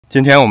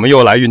今天我们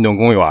又来运动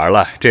公园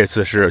了，这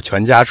次是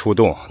全家出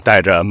动，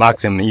带着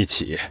Maxim 一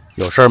起。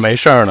有事儿没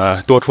事儿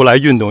呢，多出来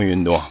运动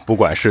运动，不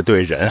管是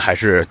对人还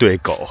是对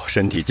狗，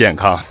身体健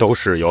康都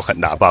是有很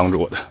大帮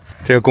助的。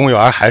这个公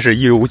园还是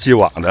一如既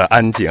往的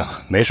安静，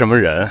没什么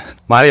人。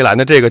马里兰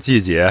的这个季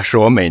节是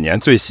我每年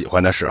最喜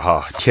欢的时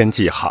候，天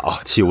气好，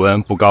气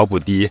温不高不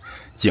低，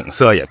景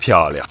色也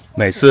漂亮。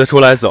每次出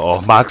来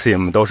走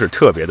Maxim 都是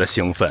特别的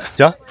兴奋。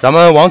行，咱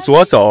们往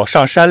左走，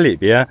上山里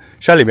边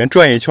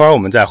转一圈，我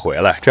们再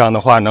回来，这样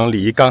的话能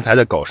离刚才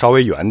的狗稍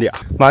微远点。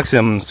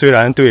 Maxim 虽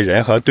然对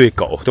人和对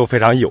狗都非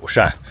常友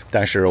善，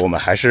但是我们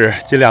还是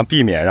尽量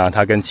避免让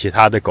它跟其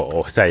他的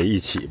狗在一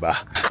起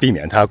吧，避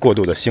免它过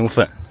度的兴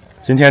奋。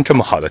今天这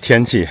么好的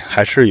天气，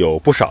还是有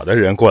不少的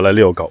人过来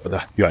遛狗的。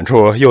远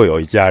处又有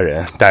一家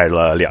人带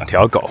了2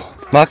条狗。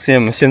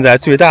Maxim 现在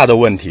最大的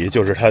问题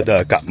就是他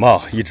的感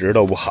冒一直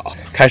都不好。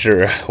开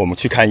始我们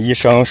去看医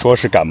生，说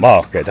是感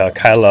冒，给他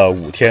开了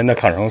5天的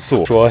抗生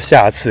素，说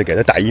下次给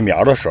他打疫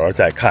苗的时候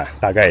再看，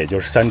大概也就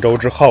是3周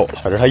之后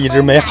了。可是他一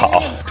直没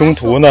好。中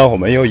途呢，我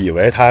们又以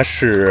为他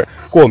是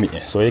过敏，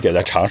所以给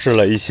他尝试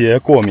了一些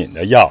过敏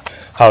的药，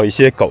还有一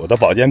些狗的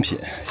保健品，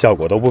效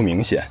果都不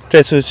明显。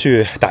这次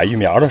去打疫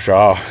苗的时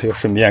候，又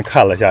顺便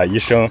看了下医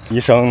生，医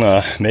生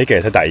呢没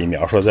给他打疫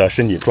苗，说他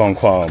身体状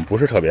况不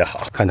是特别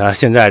好。看他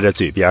现在这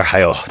嘴边还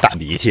有大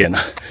鼻涕呢，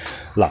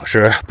老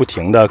是不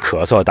停的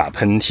咳嗽打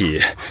喷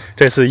嚏。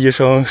这次医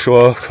生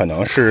说可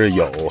能是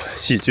有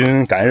细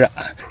菌感染，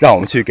让我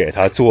们去给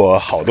他做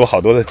好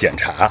多的检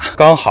查。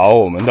刚好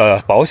我们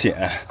的保险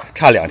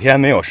差2天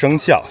没有生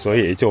效，所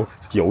以就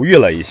犹豫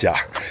了一下，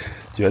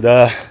觉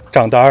得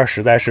账单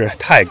实在是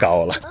太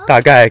高了，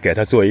大概给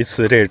他做一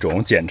次这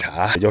种检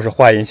查，也就是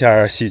换一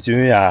下细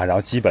菌呀，然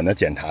后基本的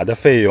检查的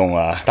费用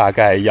啊，大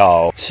概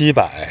要700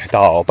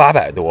到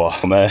800多。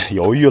我们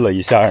犹豫了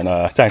一下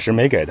呢，暂时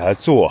没给他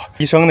做。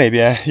医生那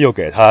边又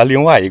给他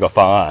另外一个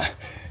方案，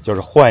就是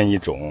换一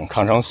种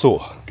抗生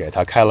素，给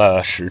他开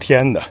了10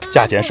天的，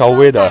价钱稍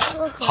微的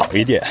好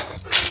一点。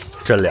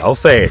诊疗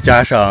费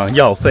加上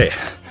药费，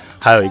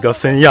还有一个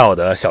分药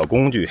的小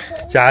工具，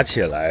加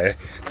起来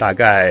大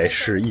概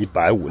是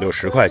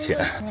150-160块钱。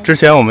之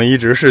前我们一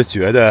直是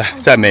觉得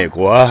在美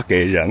国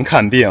给人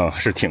看病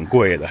是挺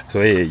贵的，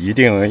所以一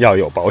定要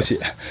有保险，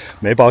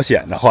没保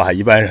险的话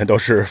一般人都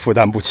是负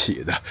担不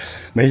起的。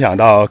没想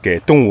到给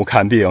动物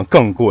看病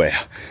更贵啊，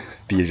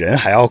比人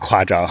还要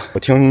夸张。我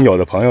听有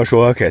的朋友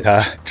说给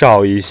他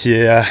照一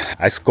些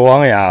X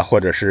光呀，或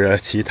者是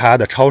其他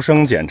的超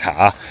声检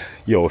查，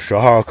有时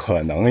候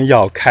可能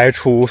要开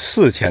出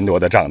4000多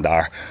的账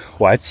单。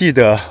我还记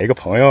得一个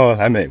朋友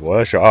来美国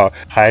的时候，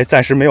还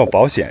暂时没有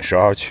保险时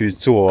候去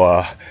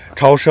做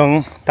超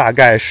声，大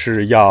概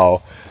是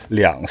要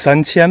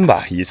2-3千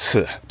吧一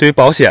次。对于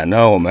保险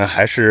呢，我们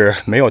还是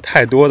没有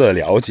太多的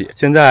了解，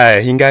现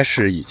在应该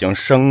是已经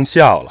生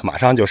效了，马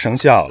上就生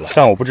效了。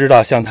但我不知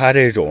道像他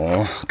这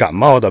种感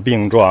冒的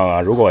病状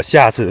啊，如果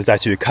下次再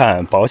去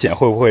看，保险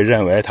会不会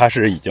认为它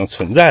是已经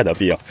存在的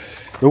病？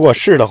如果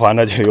是的话，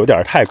那就有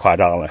点太夸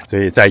张了，所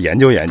以再研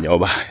究研究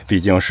吧。毕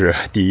竟是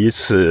第一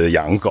次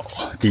养狗，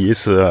第一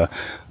次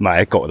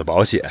买狗的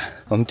保险。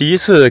我们第一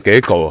次给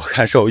狗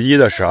看兽医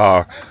的时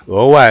候，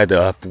额外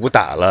的补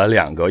打了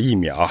2个疫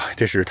苗，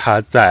这是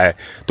他在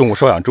动物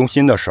收养中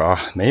心的时候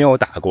没有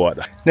打过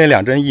的。那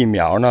2针疫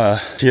苗呢，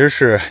其实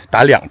是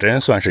打2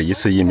针算是1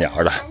次疫苗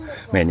的，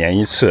每年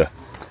1次。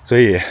所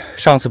以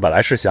上次本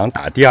来是想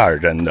打第2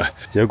针的，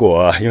结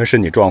果因为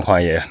身体状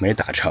况也没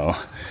打成，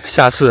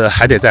下次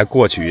还得再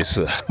过去1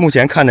次。目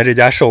前看的这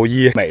家兽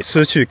医，每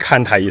次去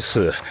看他1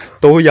次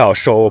都要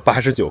收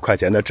89块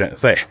钱的诊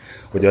费，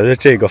我觉得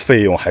这个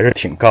费用还是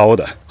挺高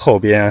的。后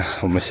边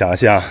我们想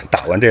想，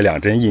打完这2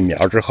针疫苗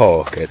之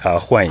后，给他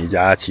换一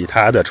家其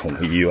他的宠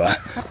物医院。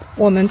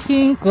我们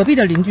听隔壁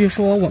的邻居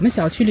说，我们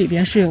小区里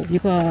边是有一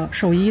个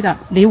兽医的，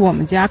离我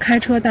们家开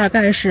车大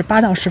概是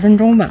8到10分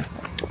钟吧。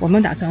我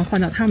们打算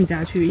换到他们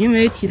家去，因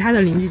为其他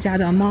的邻居家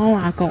的猫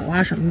啊、狗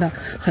啊什么的，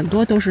很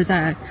多都是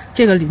在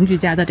这个邻居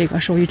家的这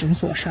个兽医诊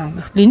所上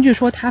的。邻居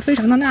说他非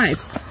常的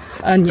nice，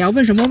你要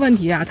问什么问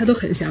题啊，他都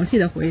很详细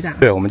的回答。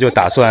对，我们就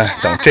打算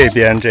等这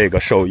边这个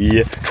兽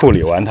医处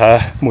理完他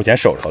目前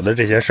手头的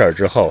这些事儿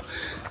之后，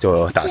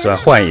就打算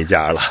换一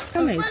家了。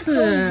他每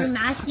次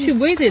去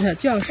visit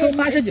就要收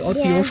89，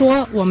比如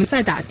说我们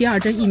在打第2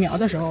针疫苗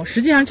的时候，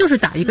实际上就是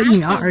打一个疫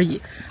苗而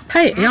已，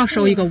他也要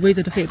收一个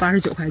visit 费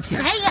89块钱。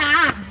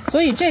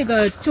所以这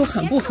个就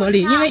很不合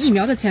理，因为疫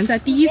苗的钱在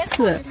第1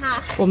次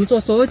我们做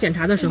所有检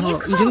查的时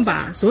候，已经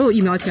把所有疫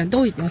苗钱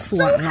都已经付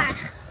完了，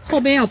后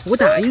边要补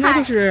打，应该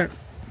就是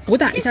补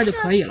打一下就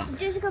可以了。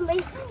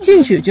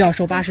进去就要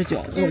收89，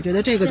我觉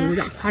得这个就有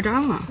点夸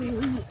张了。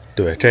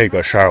对这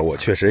个事儿，我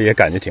确实也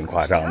感觉挺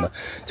夸张的。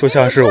就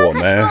像是我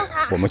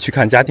们去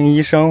看家庭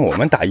医生，我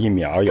们打疫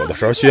苗，有的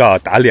时候需要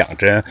打2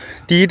针。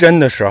第1针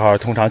的时候，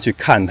通常去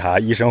看他，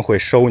医生会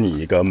收你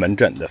一个门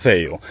诊的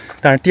费用，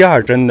但是第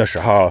2针的时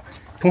候，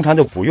通常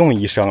就不用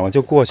医生了，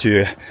就过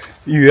去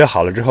预约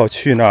好了之后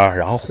去那儿，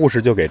然后护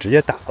士就给直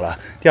接打了。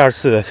第2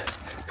次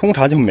通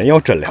常就没有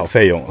诊疗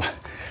费用了。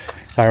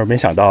但是没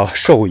想到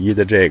兽医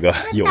的这个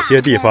有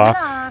些地方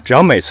只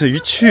要每次一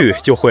去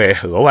就会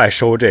额外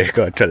收这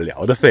个诊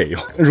疗的费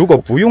用。如果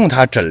不用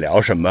他诊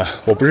疗什么，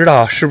我不知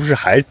道是不是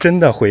还真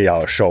的会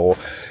要收。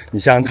你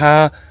像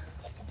他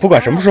不管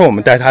什么时候我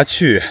们带他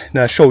去，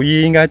那兽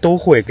医应该都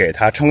会给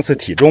他称次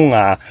体重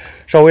啊，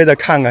稍微的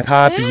看看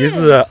他鼻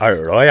子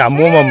耳朵呀，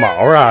摸摸毛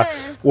啊。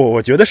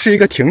我觉得是一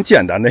个挺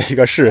简单的一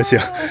个事情，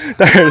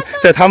但是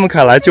在他们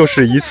看来就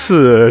是一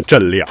次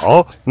诊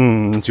疗，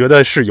觉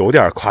得是有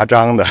点夸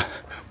张的。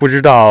不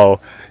知道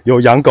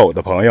有养狗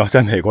的朋友，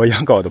在美国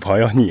养狗的朋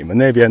友，你们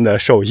那边的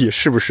兽医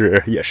是不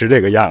是也是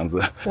这个样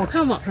子？我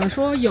看网上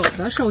说，有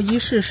的兽医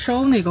是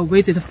收那个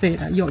visit 费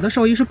的，有的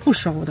兽医是不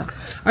收的，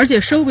而且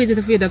收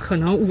visit 费的可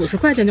能50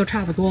块钱就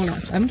差不多了。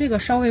咱们这个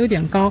稍微有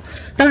点高，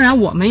当然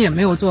我们也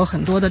没有做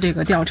很多的这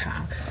个调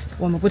查，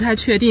我们不太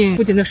确定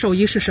附近的兽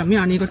医是什么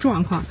样的一个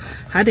状况，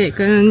还得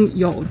跟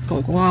有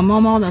狗狗啊、猫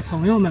猫的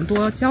朋友们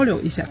多交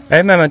流一下。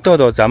哎，慢慢豆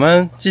豆，咱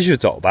们继续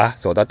走吧，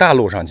走到大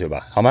路上去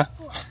吧，好吗？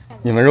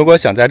你们如果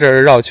想在这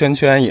儿绕圈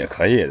圈也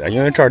可以的，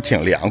因为这儿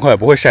挺凉快，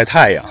不会晒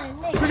太阳。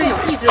说这有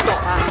一只狗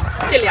啊，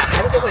这俩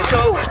孩子就会生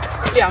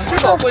，2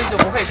只狗估计就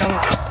不会生了。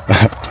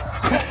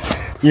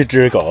一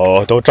只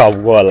狗都照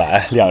不过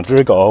来，2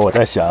只狗，我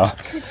在想，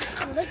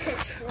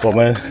我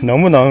们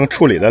能不能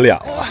处理得了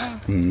啊？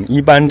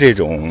一般这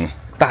种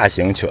大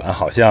型犬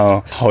好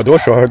像好多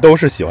时候都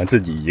是喜欢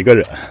自己一个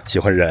人，喜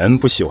欢人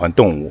不喜欢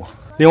动物。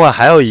另外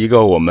还有一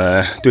个我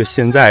们对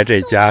现在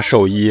这家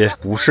兽医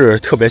不是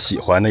特别喜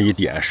欢的一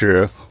点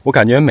是，我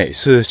感觉每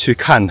次去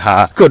看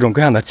他各种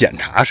各样的检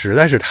查实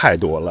在是太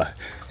多了，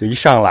就一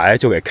上来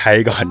就给开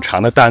一个很长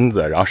的单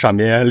子，然后上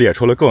边列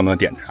出了各种的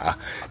检查。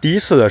第一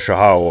次的时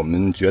候我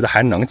们觉得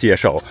还能接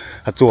受，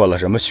他做了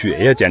什么血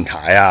液检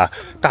查呀、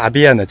大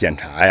便的检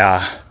查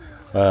呀、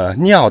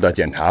尿的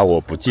检查，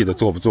我不记得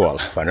做不做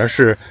了，反正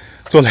是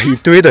做了一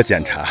堆的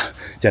检查，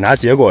检查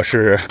结果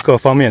是各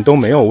方面都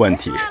没有问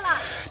题。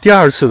第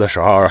2次的时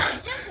候，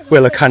为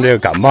了看这个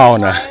感冒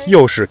呢，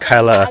又是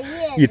开了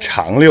一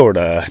长溜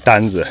的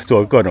单子，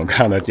做各种各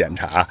样的检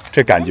查。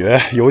这感觉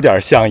有点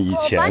像以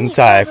前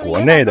在国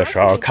内的时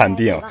候看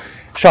病，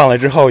上来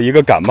之后一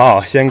个感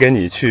冒，先给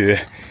你去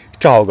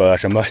照个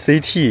什么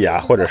CT 呀，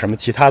或者什么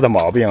其他的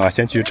毛病啊，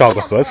先去照个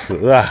核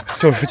磁啊，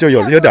就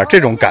有点这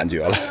种感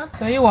觉了。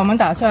所以我们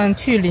打算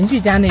去邻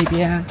居家那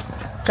边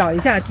找一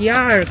下第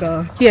2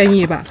个建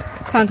议吧，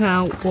看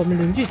看我们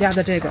邻居家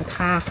的这个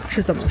他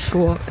是怎么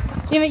说。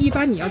因为一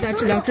般你要在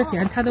治疗之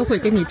前，他都会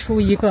给你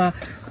出一个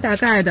大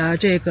概的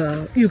这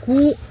个预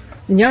估，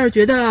你要是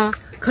觉得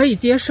可以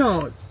接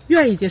受、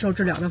愿意接受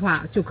治疗的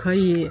话，就可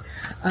以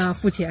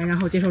付钱然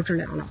后接受治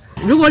疗了。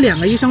如果2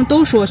个医生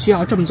都说需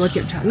要这么多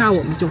检查，那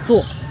我们就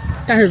做。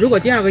但是如果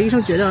第2个医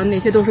生觉得那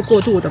些都是过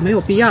度的、没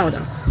有必要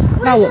的，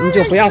那我们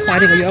就不要花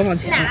这个冤枉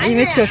钱了，因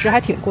为确实还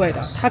挺贵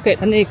的。他给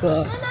的那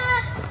个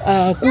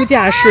估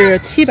价是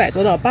700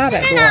多到800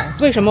多。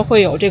为什么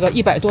会有这个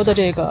100多的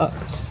这个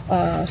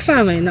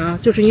范围呢？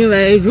就是因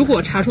为如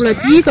果查出来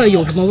第1个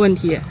有什么问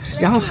题，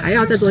然后还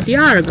要再做第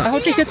2个，然后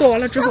这些做完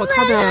了之后，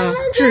他的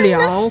治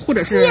疗或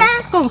者是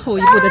更后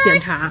一步的检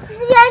查，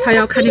他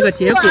要看这个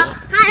结果，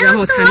然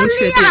后才能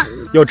确定。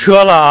有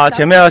车了啊，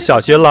前面要小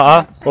心了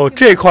啊！哦，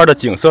这块的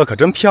景色可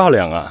真漂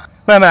亮啊！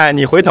麦麦，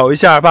你回头一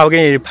下，爸爸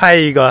给你拍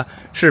一个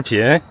视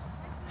频，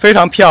非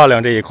常漂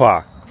亮这一块。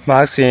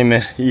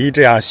Maxim 一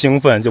这样兴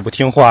奋就不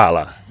听话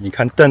了，你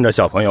看瞪着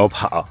小朋友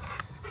跑。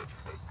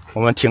我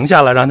们停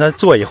下来让他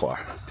坐一会儿。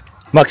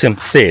Maxim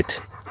sit，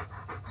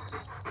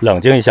 冷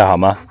静一下好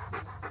吗？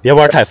别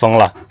玩太疯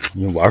了，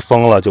你玩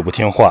疯了就不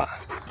听话。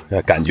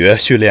感觉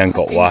训练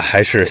狗啊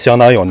还是相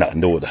当有难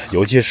度的，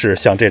尤其是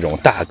像这种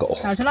大狗。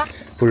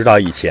不知道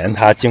以前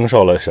它经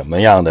受了什么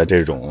样的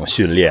这种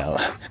训练了，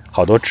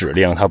好多指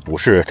令它不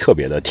是特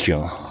别的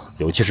听。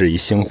尤其是一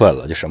兴奋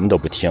了就什么都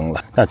不听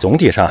了，但总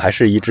体上还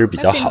是一只比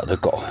较好的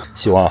狗，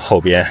希望后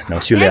边能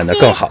训练得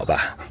更好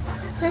吧。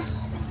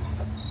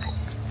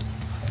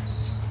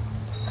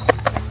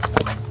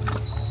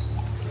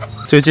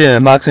最近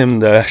Maxim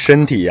的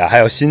身体啊还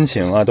有心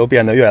情啊都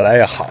变得越来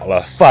越好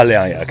了，饭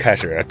量也开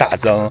始大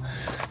增，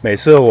每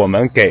次我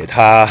们给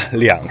他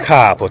2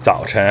 cup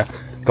早晨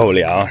狗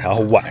粮，然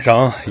后晚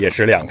上也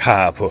是2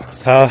 cup。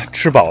他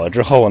吃饱了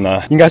之后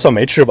呢，应该算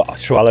没吃饱，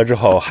吃完了之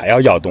后还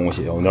要东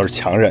西，我们都是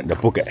强忍着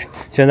不给。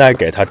现在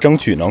给他争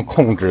取能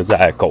控制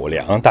在狗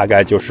粮大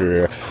概就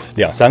是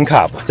2、3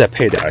 cup， 再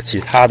配点其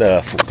他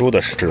的辅助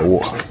的食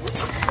物。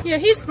Yeah,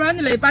 he's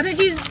friendly, but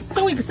he's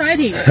so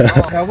exciting.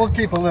 Yeah, we'll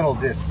keep a little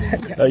distance.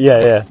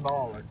 Yeah.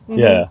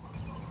 Yeah.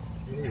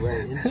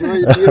 Anyway,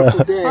 enjoy the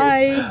beautiful day.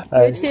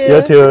 Hi,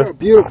 you too.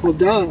 Beautiful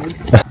dog.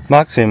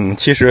 Maxim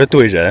其实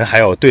对人还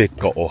有对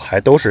狗还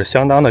都是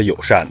相当的友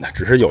善的，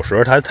只是有时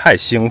候他太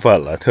兴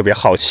奋了，特别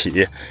好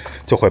奇，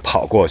就会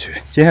跑过去。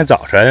今天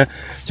早晨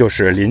就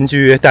是邻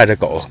居带着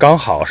狗，刚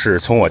好是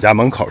从我家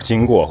门口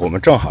经过，我们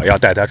正好要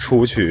带他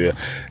出去，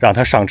让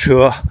他上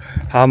车，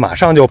他马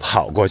上就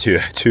跑过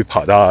去，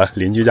跑到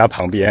邻居家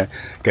旁边，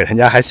给人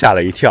家还吓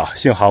了一跳。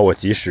幸好我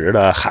及时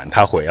的喊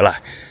他回来。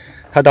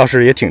它倒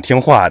是也挺听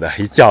话的，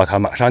一叫它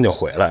马上就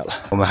回来了。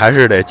我们还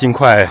是得尽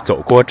快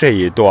走过这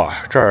一段，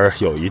这儿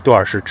有一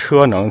段是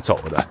车能走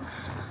的，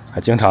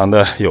还经常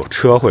的有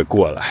车会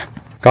过来。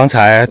刚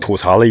才吐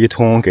槽了一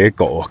通给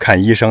狗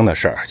看医生的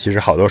事儿，其实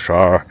好多时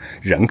候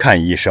人看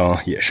医生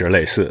也是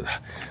类似的。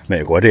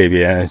美国这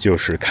边就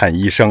是看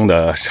医生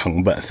的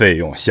成本费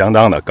用相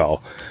当的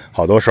高，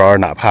好多时候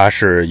哪怕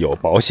是有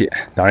保险，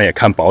当然也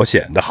看保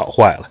险的好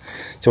坏了，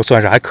就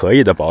算是还可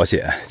以的保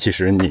险，其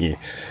实你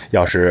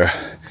要是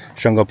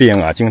生个病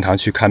啊，经常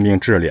去看病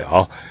治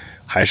疗，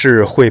还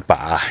是会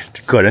把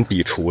个人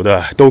抵除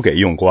的都给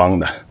用光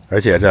的。而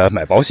且这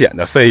买保险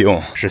的费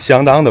用是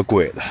相当的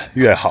贵的，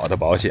越好的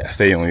保险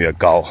费用越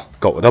高。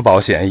狗的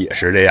保险也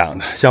是这样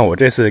的，像我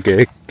这次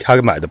给他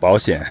买的保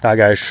险大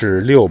概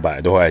是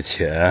600多块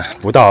钱，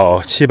不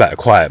到700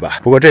块吧。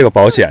不过这个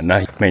保险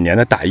呢，每年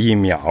的打疫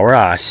苗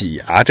啊、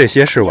洗牙这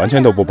些是完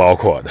全都不包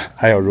括的。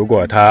还有如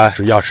果他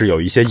要是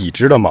有一些已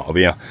知的毛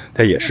病，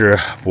他也是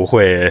不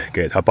会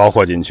给他包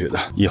括进去的。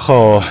以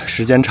后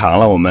时间长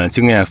了，我们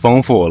经验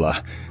丰富了，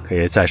可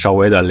以再稍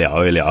微的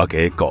聊一聊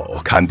给狗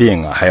看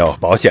病啊，还有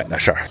保险的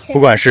事儿。不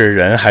管是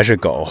人还是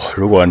狗，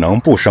如果能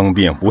不生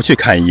病，不去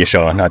看医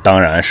生，那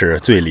当然是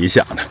最理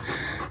想的。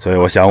所以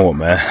我想我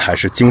们还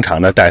是经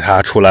常的带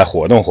它出来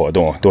活动活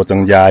动，多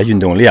增加运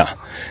动量，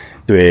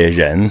对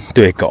人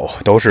对狗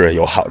都是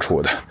有好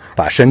处的。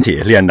把身体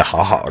练得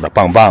好好的、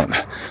棒棒的，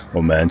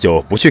我们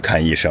就不去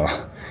看医生，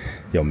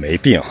有没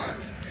病，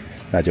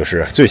那就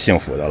是最幸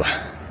福的了。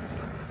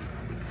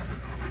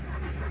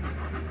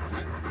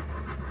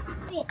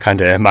看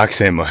这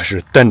Maxim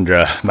是瞪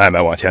着麦麦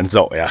往前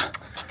走呀，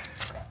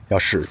要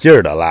使劲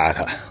的拉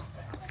他，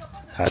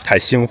他太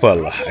兴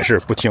奋了，还是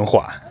不听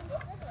话。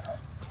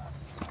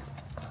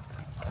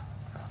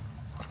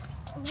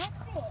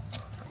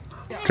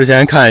之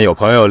前看有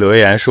朋友留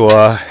言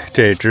说，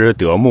这只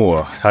德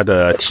牧它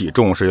的体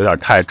重是有点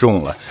太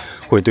重了，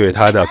会对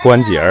它的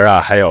关节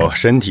啊还有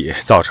身体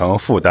造成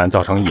负担、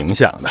造成影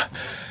响的。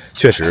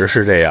确实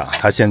是这样，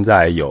它现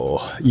在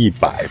有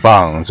100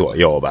磅左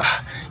右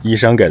吧。医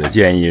生给的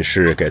建议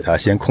是给它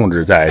先控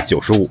制在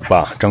95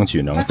磅，争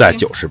取能在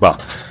90磅。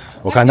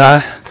我看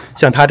它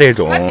像它这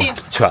种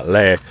犬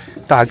类，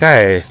大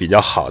概比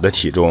较好的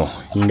体重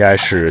应该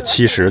是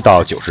70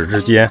到90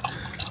之间。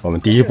我们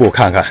第一步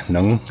看看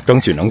争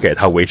取能给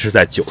它维持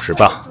在90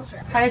磅。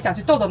他也想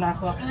去豆豆那儿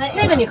喝，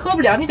那个你喝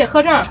不了，你得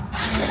喝这儿。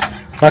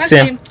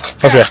Maxim，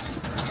 喝水。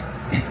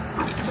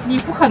你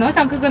不可能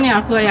像哥哥那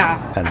样喝呀。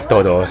看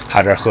豆豆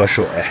趴这儿喝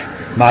水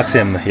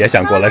 ，Maxim 也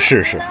想过来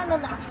试试。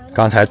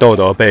刚才豆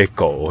豆被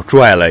狗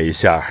拽了一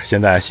下，现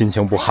在心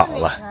情不好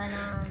了，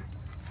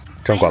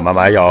正管妈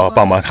妈要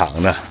棒棒糖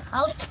呢。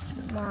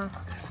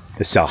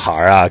这小孩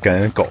啊，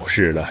跟狗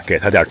似的，给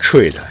他点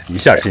treat，一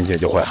下心情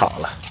就会好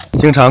了。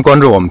经常关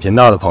注我们频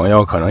道的朋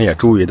友，可能也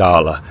注意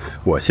到了，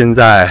我现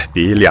在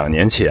比2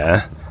年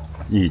前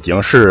已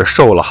经是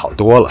瘦了好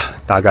多了，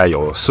大概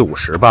有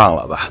40-50磅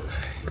了吧。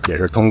也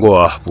是通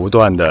过不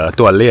断的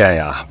锻炼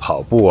呀，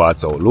跑步啊、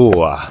走路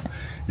啊。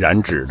燃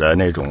脂的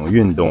那种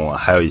运动啊，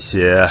还有一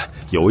些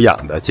有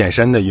氧的健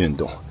身的运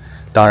动，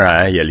当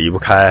然也离不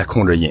开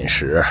控制饮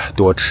食，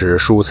多吃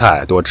蔬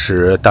菜，多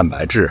吃蛋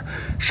白质，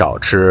少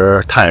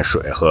吃碳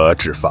水和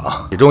脂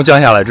肪。体重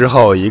降下来之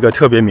后，一个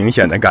特别明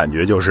显的感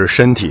觉就是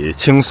身体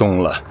轻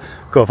松了，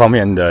各方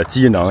面的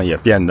机能也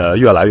变得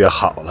越来越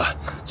好了。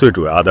最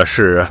主要的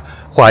是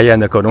化验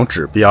的各种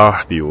指标，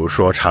比如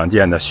说常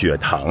见的血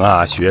糖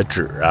啊、血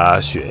脂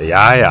啊、血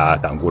压呀、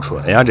胆固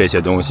醇呀，这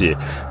些东西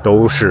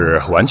都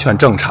是完全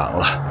正常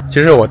了。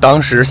其实我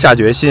当时下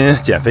决心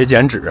减肥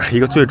减脂，一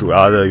个最主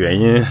要的原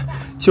因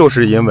就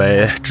是因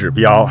为指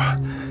标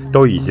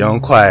都已经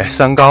快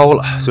3高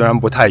了，虽然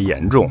不太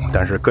严重，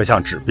但是各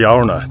项指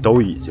标呢都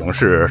已经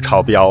是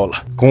超标了。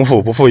功夫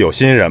不负有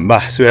心人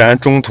吧，虽然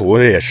中途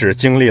也是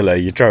经历了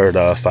一阵儿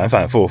的反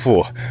反复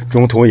复，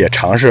中途也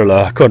尝试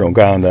了各种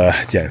各样的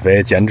减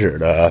肥减脂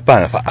的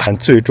办法，但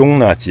最终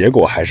呢结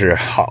果还是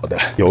好的，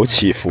有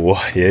起伏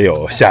也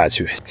有下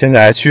去。现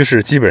在趋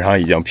势基本上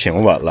已经平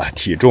稳了，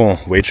体重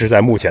维持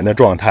在目前的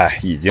状态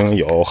已经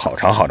有好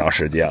长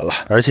时间了。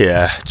而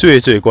且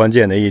最关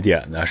键的一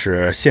点呢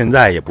是，现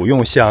在也不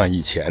用像以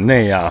前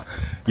那样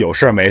有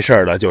事没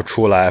事的就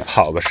出来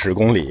跑个10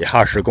公里、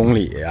20公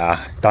里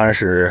呀，当然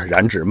是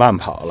燃脂慢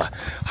跑了。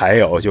还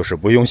有就是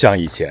不用像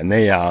以前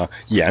那样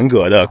严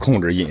格的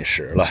控制饮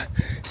食了，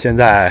现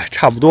在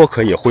差不多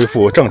可以恢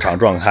复正常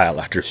状态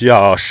了，只需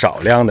要少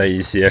量的一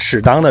些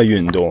适当的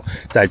运动，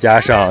再加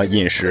上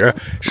饮食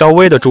稍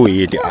微的注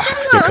意一点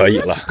就可以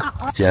了。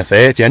减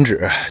肥减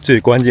脂最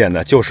关键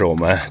的就是我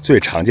们最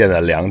常见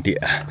的2点：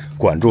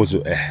管住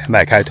嘴，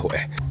迈开腿。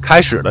开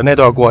始的那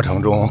段过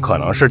程中可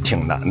能是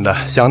挺难的，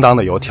相当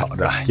的有挑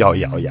战，要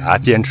咬牙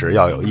坚持，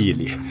要有毅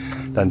力。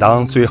但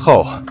当最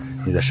后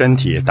你的身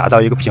体达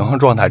到一个平衡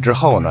状态之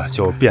后呢，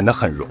就变得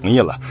很容易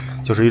了，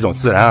就是一种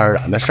自然而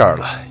然的事儿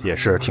了，也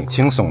是挺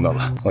轻松的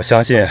了。我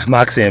相信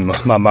Maxim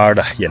慢慢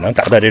的也能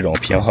达到这种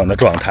平衡的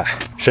状态，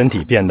身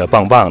体变得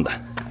棒棒的。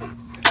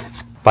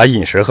把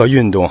饮食和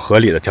运动合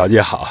理的调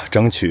节好，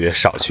争取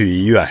少去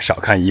医院，少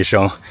看医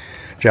生，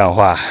这样的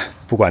话，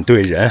不管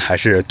对人还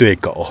是对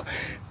狗，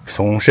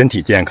从身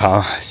体健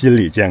康、心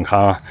理健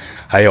康，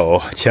还有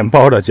钱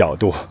包的角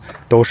度，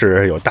都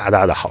是有大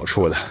大的好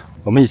处的。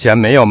我们以前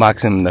没有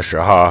Maxim 的时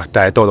候，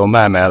带豆豆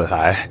妹妹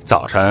来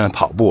早晨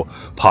跑步，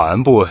跑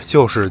完步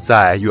就是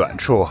在远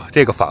处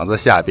这个房子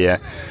下边，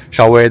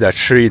稍微的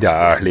吃一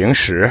点零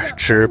食，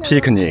吃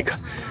picnic。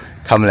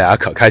他们俩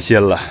可开心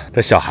了。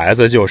这小孩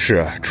子就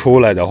是出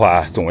来的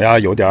话，总要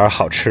有点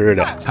好吃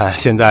的。看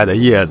现在的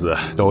叶子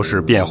都是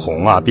变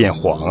红啊，变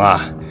黄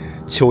啊。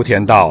秋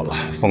天到了，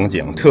风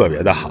景特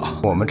别的好。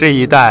我们这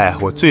一带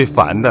我最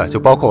烦的，就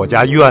包括我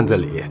家院子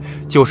里，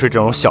就是这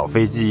种小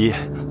飞机，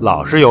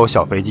老是有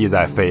小飞机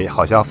在飞，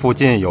好像附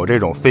近有这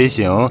种飞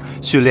行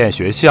训练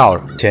学校。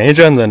前一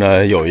阵子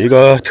呢，有一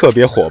个特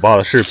别火爆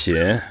的视频，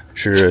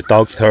是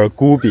Dr.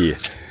 Goobie。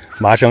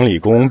麻省理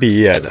工毕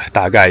业的，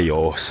大概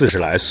有40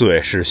来岁，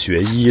是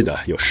学医的，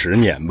有10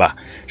年吧，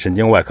神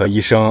经外科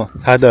医生。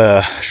他的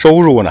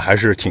收入呢还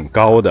是挺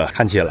高的，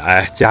看起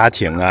来家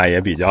庭啊也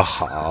比较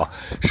好，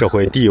社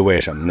会地位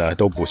什么的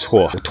都不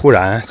错。突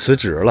然辞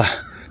职了，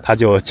他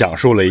就讲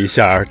述了一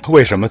下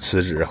为什么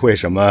辞职，为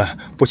什么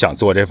不想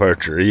做这份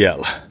职业了。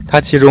他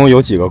其中有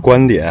几个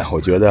观点，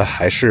我觉得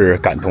还是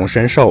感同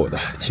身受的。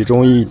其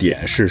中一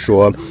点是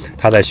说，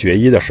他在学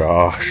医的时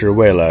候是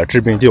为了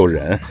治病救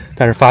人，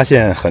但是发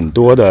现很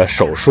多的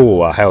手术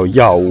啊，还有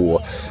药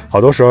物，好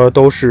多时候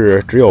都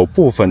是只有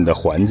部分的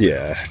缓解，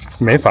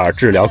没法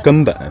治疗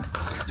根本。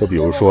就比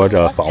如说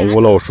这房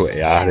屋漏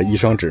水啊，这医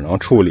生只能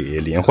处理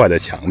淋坏的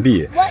墙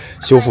壁，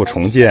修复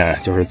重建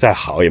就是再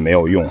好也没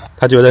有用。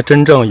他觉得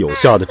真正有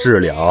效的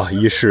治疗，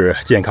一是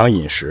健康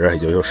饮食，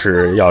也就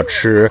是要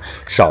吃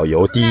少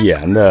油低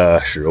盐的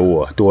食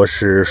物，多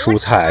吃蔬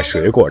菜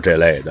水果这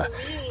类的，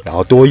然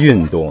后多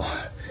运动，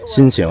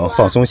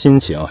放松心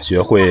情，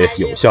学会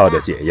有效的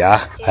解压，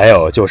还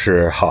有就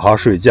是好好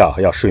睡觉，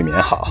要睡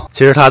眠好。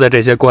其实他的这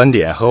些观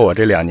点和我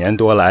这2年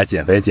多来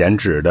减肥减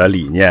脂的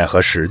理念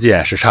和实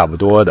践是差不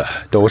多的，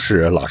都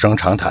是老生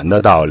常谈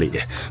的道理，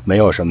没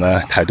有什么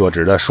太多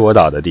值得说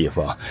到的地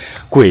方。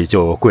贵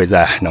就贵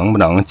在能不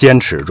能坚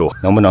持住，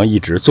能不能一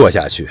直做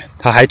下去。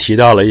他还提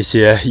到了一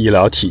些医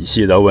疗体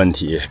系的问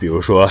题，比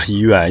如说医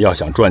院要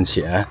想赚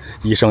钱，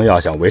医生要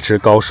想维持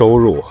高收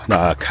入，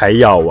那开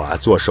药啊，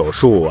做手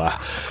术啊，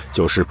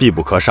就是必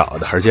不可少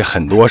的。而且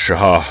很多时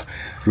候，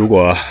如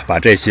果把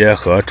这些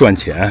和赚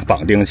钱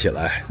绑定起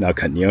来，那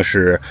肯定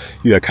是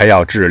越开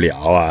药治疗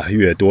啊，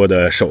越多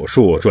的手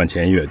术赚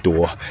钱越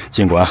多。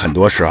尽管很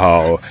多时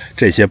候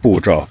这些步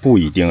骤不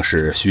一定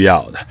是需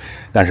要的，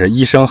但是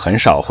医生很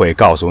少会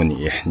告诉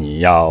你，你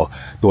要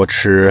多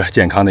吃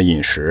健康的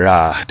饮食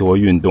啊，多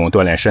运动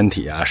锻炼身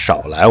体啊，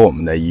少来我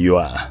们的医院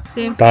啊。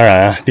当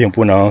然并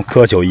不能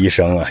苛求医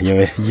生啊，因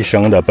为医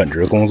生的本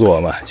职工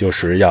作嘛，就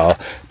是要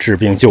治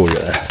病救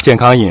人。健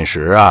康饮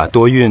食啊，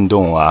多运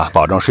动啊，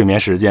保证睡眠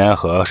时间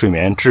和睡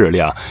眠质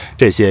量，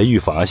这些预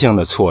防性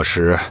的措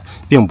施，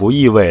并不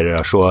意味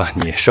着说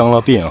你生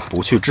了病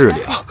不去治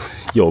疗。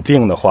有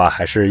病的话，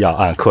还是要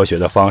按科学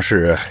的方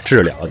式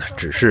治疗的，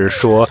只是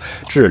说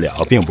治疗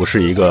并不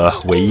是一个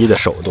唯一的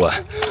手段。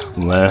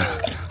我们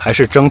还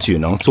是争取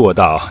能做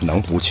到，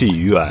能不去医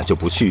院就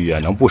不去医院，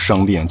能不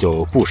生病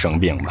就不生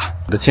病吧。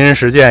我的亲身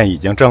实践已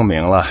经证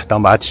明了，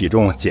当把体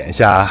重减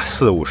下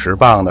40-50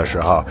磅的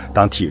时候，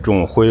当体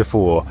重恢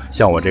复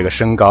像我这个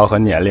身高和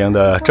年龄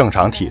的正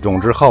常体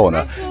重之后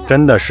呢，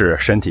真的是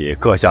身体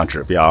各项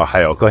指标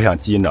还有各项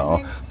机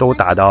能都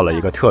达到了一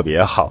个特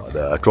别好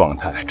的状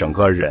态，整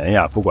个人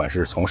呀，不管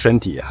是从身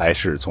体还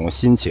是从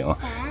心情，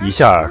一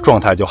下状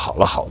态就好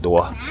了好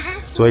多。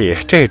所以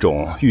这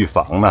种预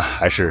防呢，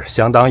还是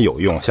相当有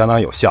用、相当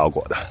有效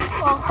果的。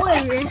我会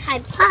人害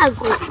怕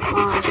狗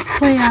吗？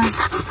会呀，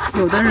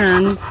有的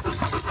人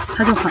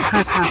他就很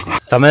害怕狗。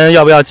咱们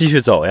要不要继续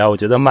走呀？我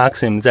觉得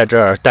Maxim 在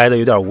这儿待得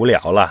有点无聊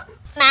了。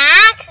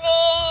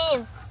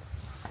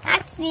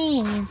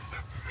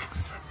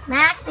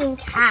Maxim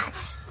catch。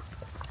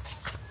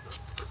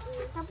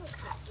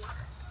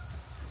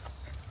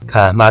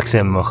看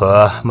Maxim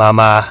和妈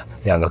妈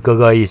2个哥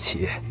哥一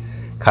起，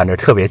看着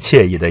特别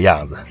惬意的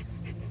样子。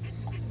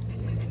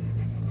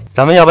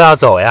咱们要不要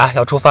走呀？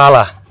要出发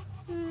了。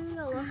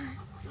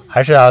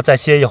还是要再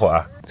歇一会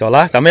儿？走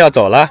了，咱们要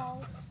走了。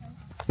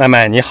麦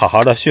麦，你好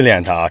好的训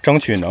练它，争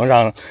取能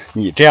让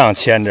你这样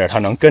牵着它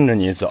能跟着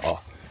你走，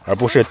而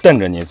不是瞪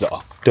着你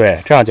走。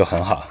对，这样就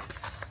很好。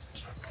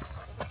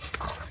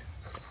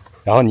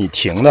然后你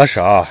停的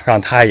时候，让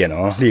它也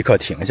能立刻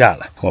停下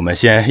来。我们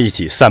先一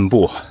起散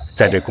步，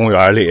在这公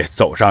园里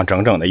走上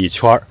整整的一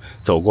圈。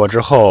走过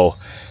之后，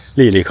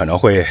丽丽可能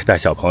会带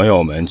小朋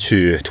友们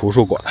去图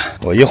书馆，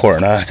我一会儿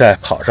呢再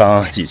跑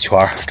上几圈，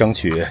争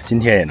取今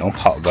天也能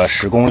跑个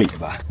10公里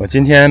吧。我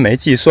今天没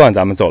计算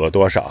咱们走了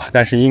多少，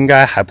但是应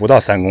该还不到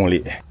3公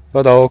里。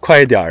豆豆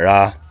快一点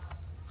啊，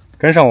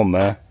跟上我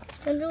们。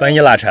斑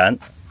叶腊蝉，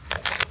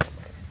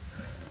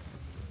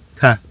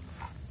看，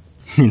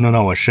你弄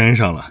到我身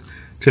上了。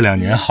这2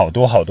年好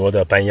多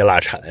的斑叶腊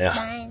蝉呀。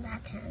斑叶腊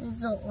蝉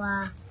走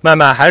啊。麦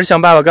麦还是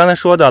像爸爸刚才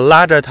说的，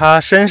拉着他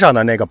身上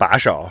的那个把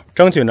手，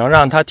争取能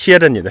让他贴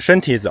着你的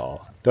身体走。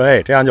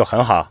对，这样就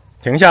很好。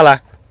停下来。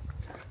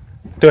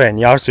对，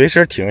你要随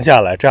时停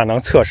下来，这样能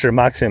测试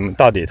Maxim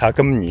到底他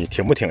跟你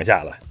停不停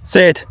下来。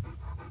Sit.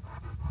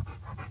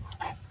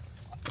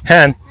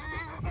 Hand.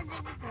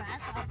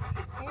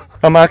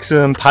 让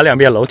Maxim 爬2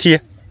遍楼梯。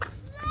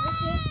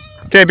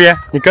这边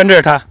你跟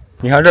着他，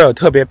你看这有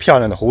特别漂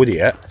亮的蝴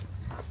蝶，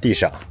地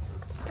上。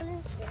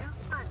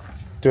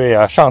对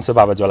呀，上次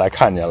爸爸就来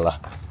看见了。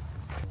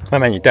妹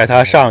妹，你带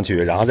他上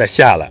去，然后再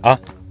下来啊！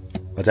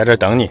我在这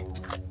等你。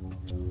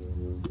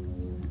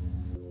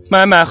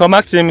麦麦和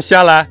Maxim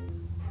下来。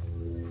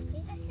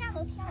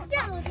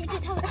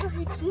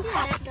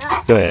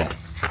对，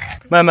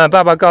麦麦，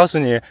爸爸告诉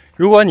你，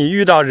如果你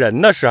遇到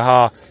人的时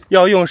候，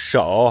要用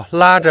手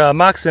拉着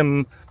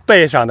Maxim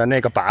背上的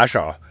那个把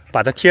手，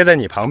把它贴在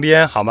你旁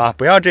边，好吗？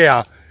不要这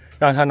样，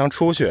让他能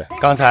出去。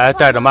刚才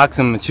带着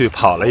Maxim 去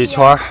跑了一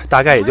圈，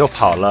大概也就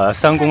跑了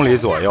3公里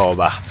左右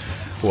吧。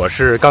我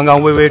是刚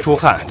刚微微出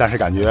汗，但是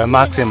感觉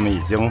Maxim 已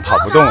经跑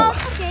不动了。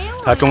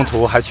他中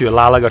途还去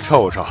拉了个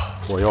臭臭，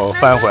我又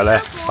翻回来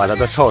把他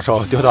的臭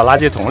臭丢到垃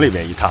圾桶里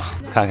面一趟。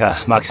看看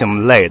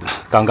Maxim 累的，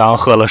刚刚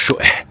喝了水，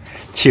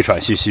气喘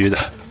吁吁的。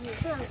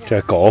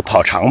这狗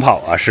跑长跑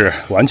啊，是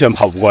完全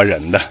跑不过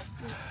人的。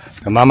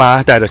妈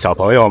妈带着小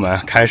朋友们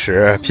开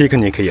始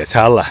picnic 野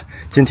餐了。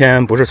今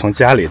天不是从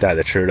家里带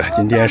的吃的，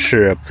今天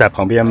是在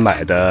旁边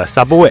买的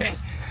Subway。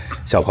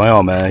小朋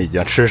友们已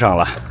经吃上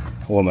了，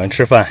我们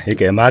吃饭也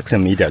给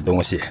Maxim 一点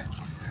东西，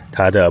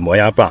他的磨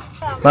牙棒。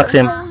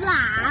Maxim，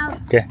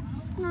 给。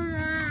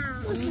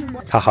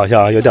他好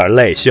像有点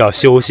累，需要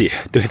休息，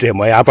对这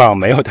磨牙棒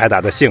没有太大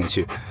的兴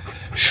趣。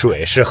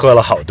水是喝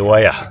了好多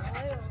呀。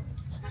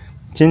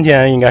今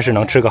天应该是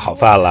能吃个好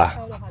饭了。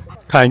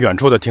看远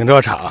处的停车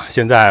场，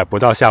现在不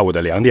到下午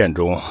的2点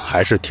钟，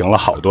还是停了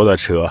好多的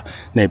车。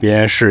那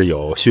边是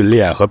有训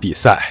练和比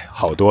赛，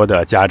好多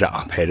的家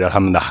长陪着他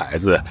们的孩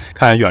子。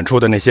看远处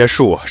的那些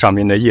树，上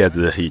面的叶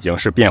子已经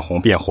是变红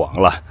变黄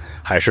了，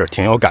还是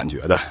挺有感觉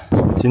的。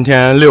今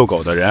天遛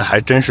狗的人还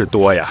真是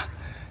多呀。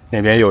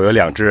那边又有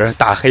2只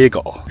大黑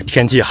狗，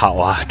天气好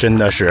啊，真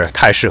的是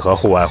太适合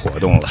户外活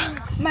动了。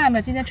麦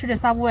麦今天吃这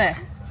Subway，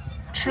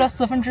 吃了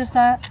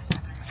3/4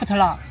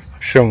 footlong。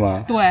是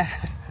吗？对。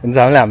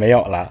咱们俩没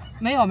有了。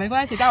没有，没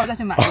关系，待会儿再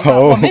去买一个。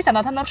我没想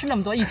到他能吃那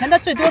么多，以前他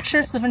最多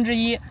吃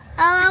1/4，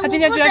他今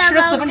天居然吃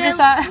了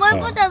3/4。我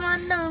不怎么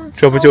能。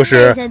这不就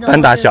是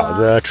半大小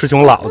子吃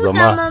穷老子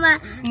吗？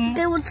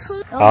给我吃。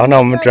好，那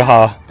我们只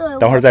好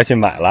等会儿再去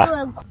买了。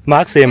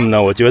Maxim 呢，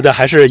我觉得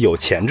还是有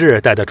潜质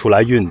带他出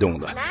来运动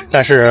的，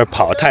但是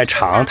跑太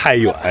长太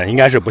远应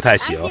该是不太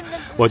行。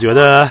我觉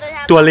得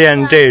锻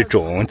炼这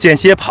种间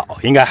歇跑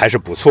应该还是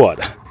不错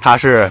的。它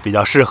是比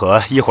较适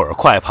合一会儿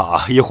快跑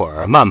一会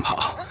儿慢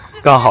跑，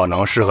刚好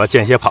能适合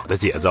间歇跑的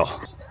节奏。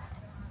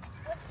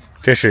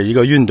这是一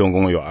个运动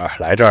公园，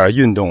来这儿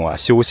运动啊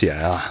休闲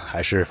啊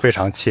还是非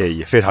常惬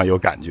意非常有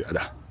感觉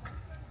的。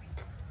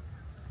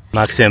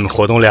Maxim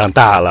活动量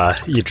大了，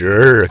一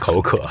直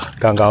口渴，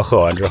刚刚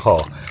喝完之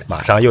后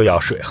马上又要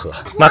水喝。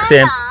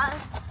Maxim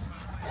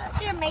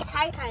这是没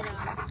开的。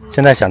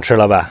现在想吃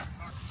了吧？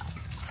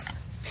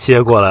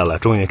歇过来了，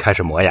终于开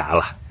始磨牙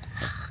了。